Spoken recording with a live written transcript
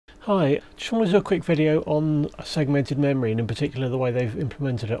Hi, just wanted to do a quick video on segmented memory and in particular the way they've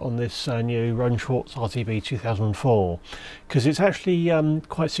implemented it on this new Schwarz RTB2004 because it's actually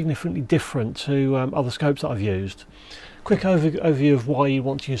quite significantly different to other scopes that I've used. Quick overview of why you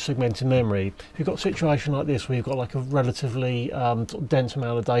want to use segmented memory. If you've got a situation like this where you've got like a relatively sort of dense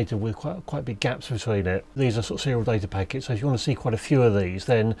amount of data with quite big gaps between it, these are sort of serial data packets, so if you want to see quite a few of these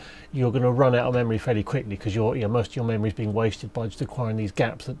then you're going to run out of memory fairly quickly because most of your memory is being wasted by just acquiring these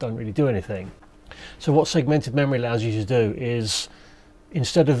gaps that don't really do anything. So what segmented memory allows you to do is,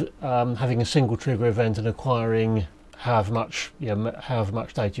 instead of having a single trigger event and acquiring however much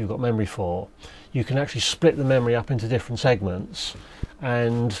data you've got memory for, you can actually split the memory up into different segments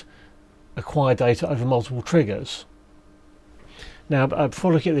and acquire data over multiple triggers. Now,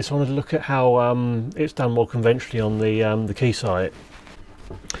 before looking at this, I wanted to look at how it's done more conventionally on the Keysight.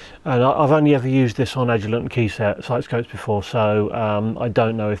 And I've only ever used this on Agilent and Keysight scopes before, so I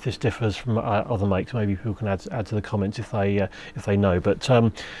don't know if this differs from other makes. Maybe people can add to the comments if they know. But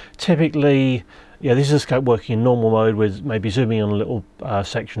typically, yeah, this is a scope working in normal mode with maybe zooming on a little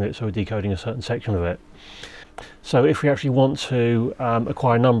section of it, so we're decoding a certain section of it. So if we actually want to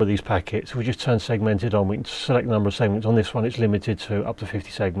acquire a number of these packets, we just turn segmented on. We can select the number of segments. On this one, it's limited to up to 50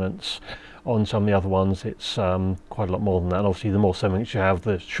 segments. On some of the other ones, it's quite a lot more than that. And obviously, the more segments you have,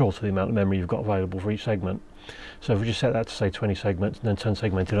 the shorter the amount of memory you've got available for each segment. So if we just set that to say 20 segments and then turn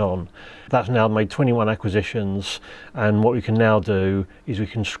segmented on, that's now made 21 acquisitions. And what we can now do is we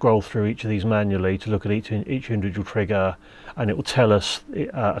can scroll through each of these manually to look at each individual trigger, and it will tell us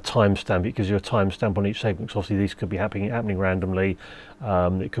a timestamp. It gives you a timestamp on each segment, because obviously these could be happening randomly.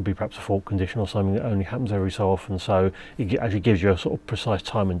 It could be perhaps a fault condition or something that only happens every so often. So it actually gives you a sort of precise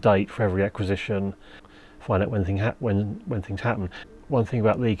time and date for every acquisition. Find out when things happen. One thing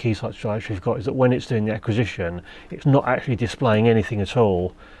about the Keysight directory you've got is that when it's doing the acquisition, it's not actually displaying anything at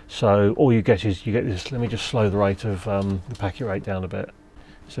all. So all you get is this. Let me just slow the rate of the packet rate down a bit.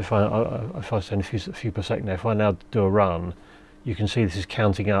 So if I send a few per second, if I now do a run, you can see this is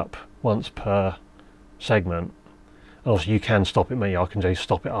counting up once per segment. And also you can stop it. I can just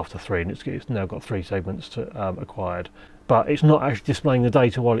stop it after 3, and it's now got 3 segments acquired. But it's not actually displaying the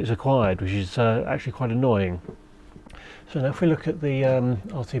data while it's acquired, which is actually quite annoying. So now if we look at the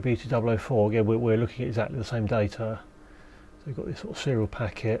RTB2004, again we're looking at exactly the same data. So we've got this sort of serial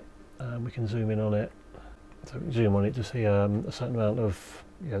packet, we can zoom in on it. So we can zoom on it to see a certain amount of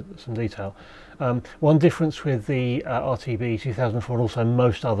some detail. One difference with the RTB2004 and also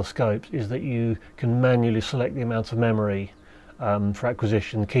most other scopes is that you can manually select the amount of memory for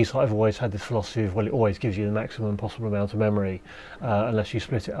acquisition. Keysight have always had this philosophy of, well, it always gives you the maximum possible amount of memory unless you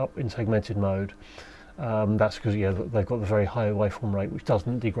split it up in segmented mode. That's because they've got the very high waveform rate, which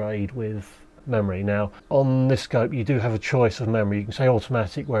doesn't degrade with memory. Now on this scope you do have a choice of memory. You can say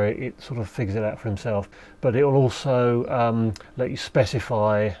automatic, where it sort of figures it out for himself, but it will also let you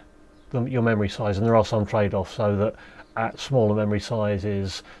specify your memory size, and there are some trade-offs, so that at smaller memory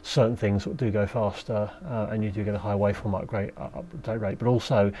sizes certain things do go faster and you do get a high waveform update rate, but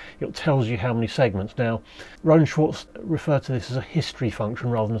also it tells you how many segments. Now Schwarz referred to this as a history function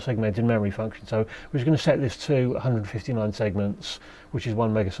rather than a segmented memory function, so we're just going to set this to 159 segments, which is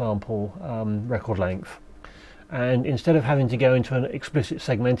 1 megasample record length. And instead of having to go into an explicit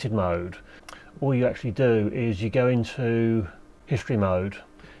segmented mode, all you actually do is you go into history mode.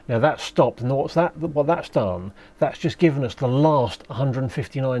 Now that's stopped, and what that's done, that's just given us the last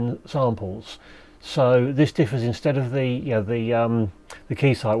 159 samples. So this differs, instead of the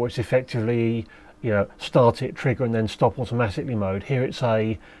Keysight, which is effectively start it, trigger, and then stop automatically mode. Here it's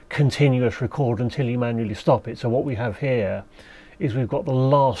a continuous record until you manually stop it. So what we have here is we've got the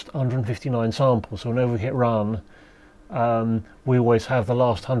last 159 samples. So whenever we hit run, we always have the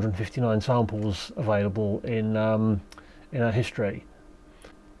last 159 samples available in our history.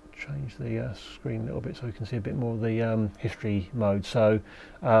 Change the screen a little bit so we can see a bit more of the history mode. So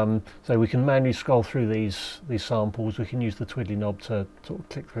we can manually scroll through these samples. We can use the twiddly knob to sort of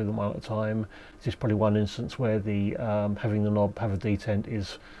click through them one at a time. This is probably one instance where the having the knob have a detent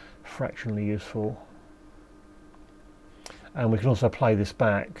is fractionally useful. And we can also play this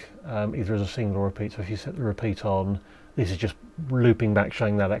back either as a single or repeat. So if you set the repeat on, this is just looping back,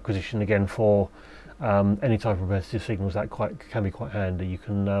 showing that acquisition again for any type of repetitive signals. That can be quite handy. You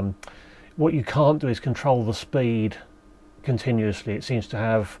can what you can't do is control the speed continuously. It seems to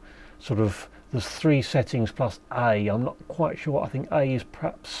have there's 3 settings plus A. I'm not quite sure. I think A is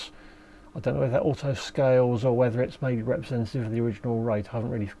perhaps, I don't know whether that auto scales or whether it's maybe representative of the original rate. I haven't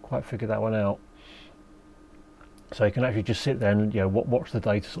really quite figured that one out. So you can actually just sit there and watch the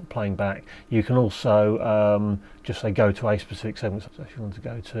data sort of playing back. You can also just say go to a specific segment. So if you want to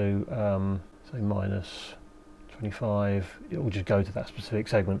go to say minus 25, it will just go to that specific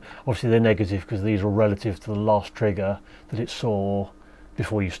segment. Obviously they're negative because these are relative to the last trigger that it saw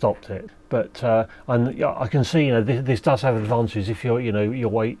before you stopped it. But I can see this does have advantages if you're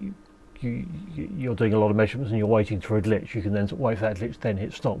you're doing a lot of measurements and you're waiting for a glitch. You can then wait for that glitch, then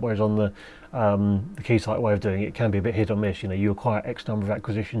hit stop. Whereas on the Keysight way of doing it, it can be a bit hit or miss. You acquire X number of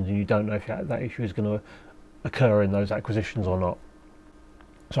acquisitions and you don't know if that issue is going to occur in those acquisitions or not.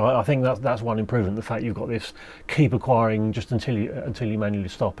 So I think that's one improvement. The fact you've got this keep acquiring just until you manually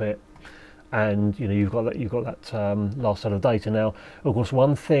stop it, and you've got that last set of data. Now, of course,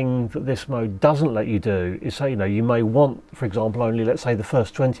 one thing that this mode doesn't let you do is say you may want, for example, only let's say the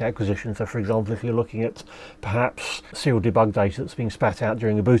first 20 acquisitions. So, for example, if you're looking at perhaps serial debug data that's being spat out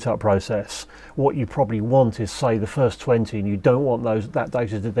during a boot up process, what you probably want is say the first 20, and you don't want that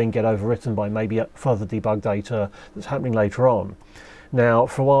data to then get overwritten by maybe further debug data that's happening later on. Now,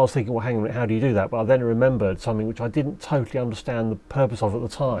 for a while I was thinking, well, hang on a minute, how do you do that? But I then remembered something which I didn't totally understand the purpose of at the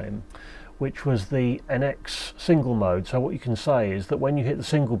time, which was the NX single mode. So what you can say is that when you hit the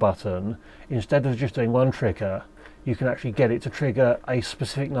single button, instead of just doing one trigger, you can actually get it to trigger a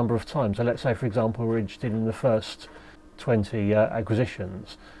specific number of times. So let's say, for example, we're interested in the first 20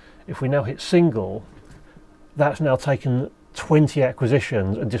 acquisitions. If we now hit single, that's now taken 20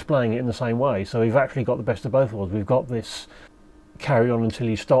 acquisitions and displaying it in the same way. So we've actually got the best of both worlds. We've got this carry on until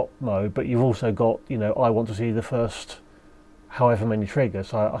you stop mode, but you've also got, I want to see the first however many triggers.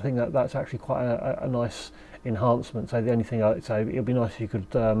 So I think that's actually quite a nice enhancement. So the only thing I'd say, it would be nice if you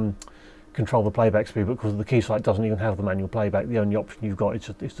could control the playback speed, but because the Keysight doesn't even have the manual playback, the only option you've got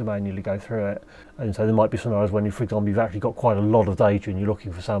is to manually go through it. And so there might be scenarios when, for example, you've actually got quite a lot of data and you're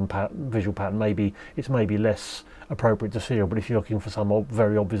looking for some visual pattern. Maybe it's less appropriate to serial, but if you're looking for some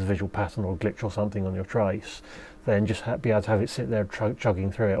very obvious visual pattern or glitch or something on your trace, then just be able to have it sit there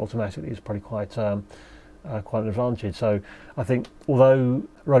chugging through it automatically is probably quite an advantage. So I think although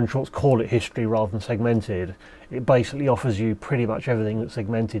run shorts call it history rather than segmented, it basically offers you pretty much everything that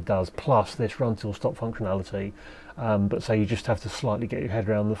segmented does, plus this run till stop functionality. But so you just have to slightly get your head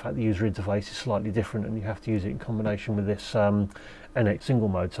around the fact the user interface is slightly different, and you have to use it in combination with this NX single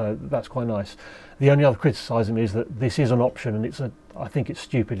mode. So that's quite nice. The only other criticism is that this is an option, and I think it's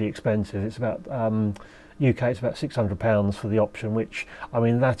stupidly expensive. It's about UK, it's about £600 for the option, which, I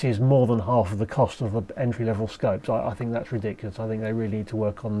mean, that is more than half of the cost of the entry-level scopes. I think that's ridiculous. I think they really need to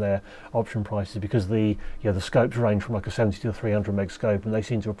work on their option prices, because the scopes range from like a 70 to a 300 meg scope, and they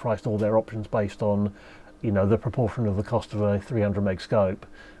seem to have priced all their options based on the proportion of the cost of a 300 meg scope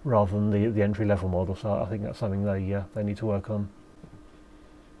rather than the entry-level model. So I think that's something they need to work on.